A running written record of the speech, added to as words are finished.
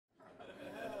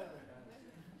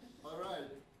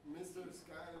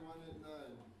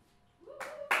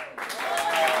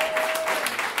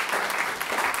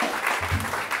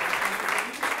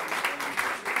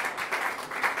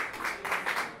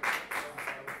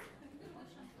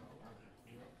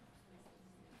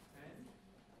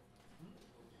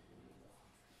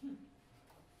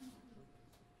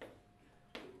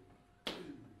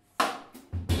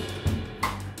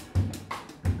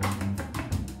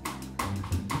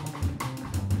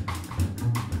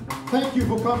Thank you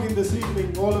for coming this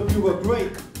evening. All of you were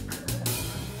great.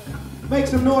 Make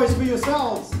some noise for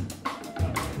yourselves.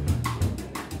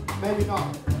 Maybe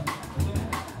not.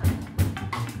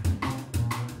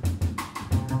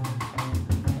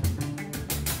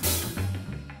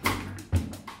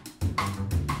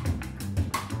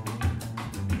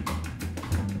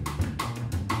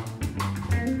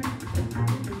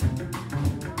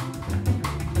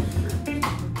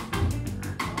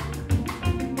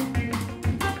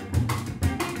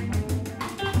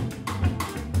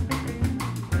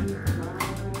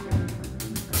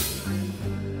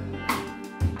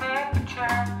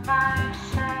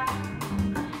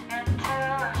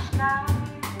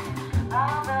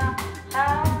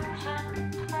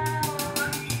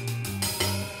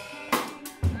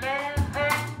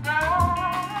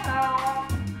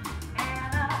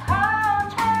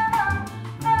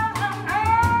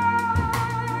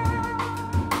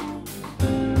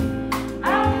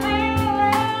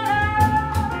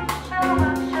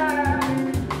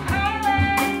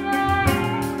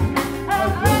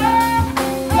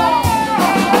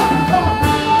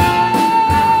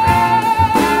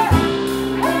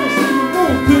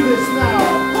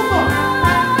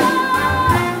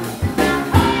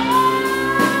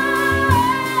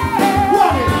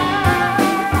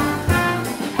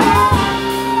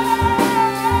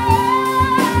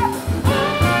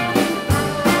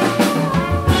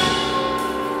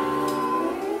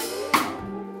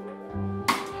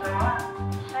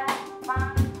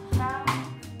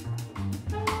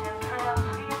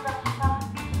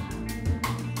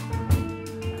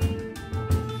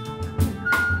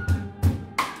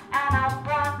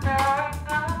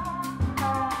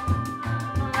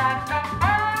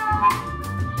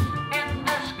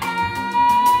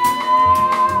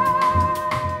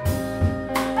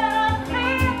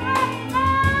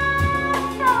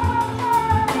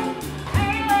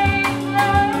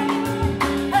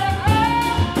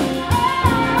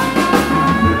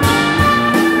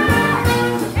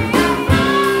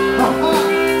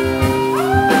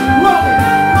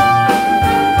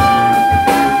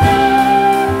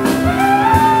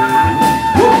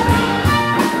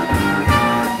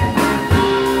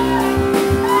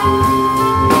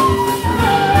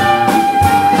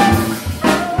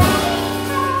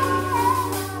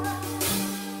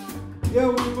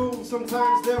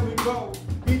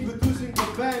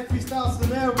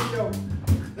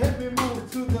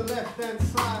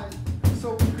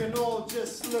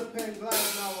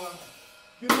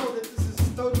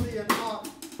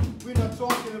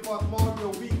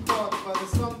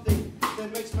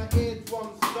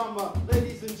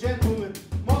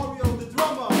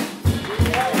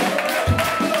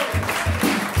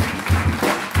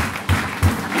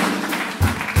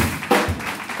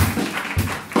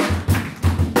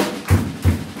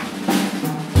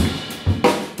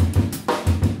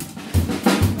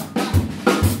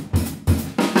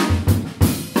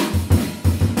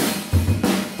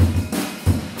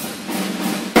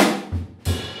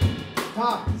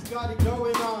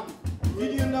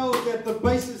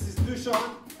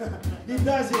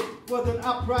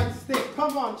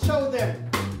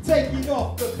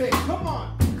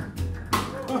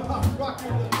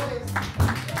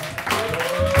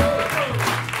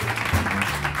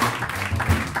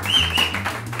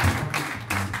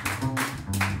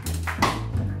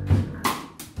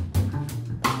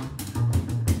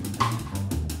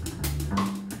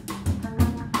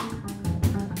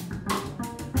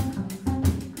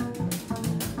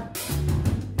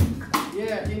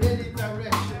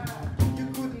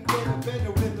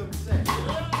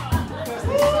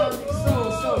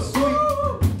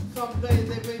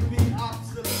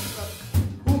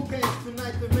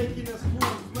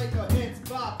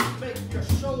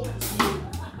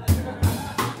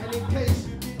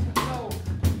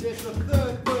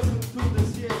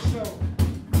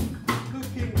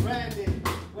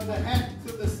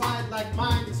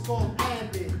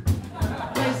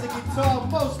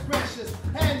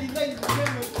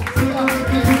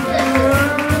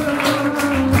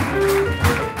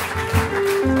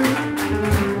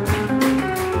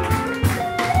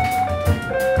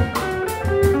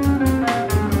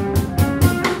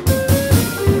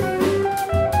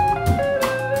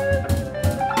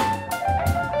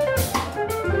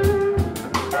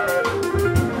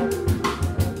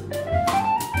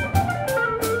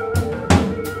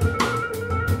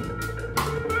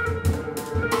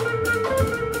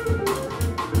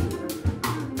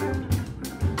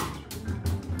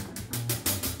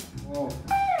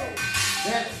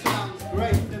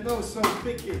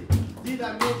 Did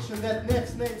I mention that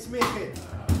Neff's name's Mickey?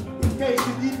 case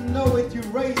you didn't know it, you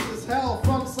raised as hell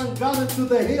from St. Gallen to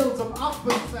the hills of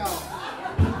Appenzell.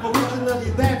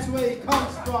 Originally, that's where he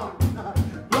comes from.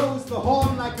 Blows the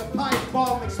horn like a pipe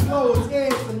bomb, explodes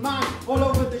ears and minds all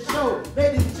over the show.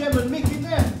 Ladies and gentlemen, Mickey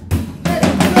Neff, let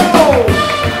it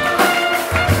go!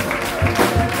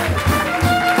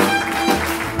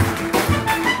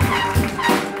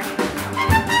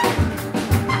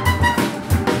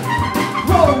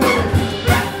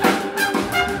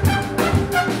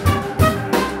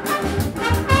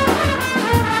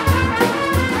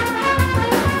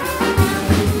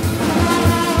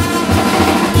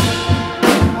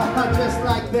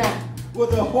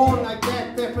 With a horn like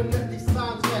that definitely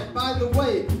sounds that. By the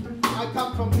way, I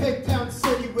come from Cape Town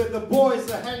City where the boys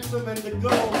are handsome and the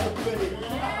girls are pretty.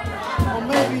 Or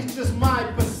maybe it's just my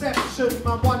perception.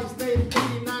 My body's dated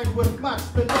 89 with much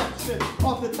selection.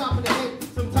 Off the top of the head,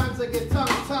 sometimes I get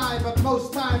tongue-tied, but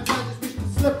most times I just wish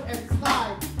to slip and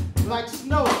slide like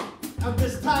snow at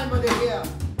this time of the year.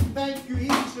 Thank you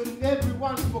each and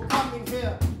everyone for coming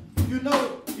here. You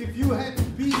know, if you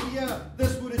hadn't been here,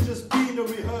 this would have just been a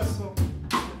rehearsal.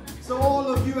 So all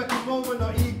of you at the moment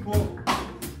are equal.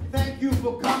 Thank you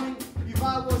for coming. If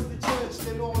I was the church,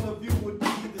 then all of you would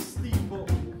be the steeple.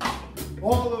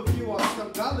 All of you are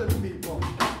some Gallen people.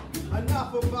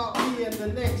 Enough about me, and the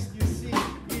next you see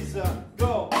is a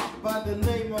girl by the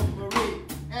name of Marie.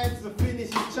 Adds the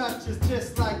finishing touches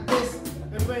just like this.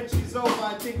 And when she's over,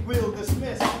 I think we'll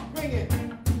dismiss. Bring it.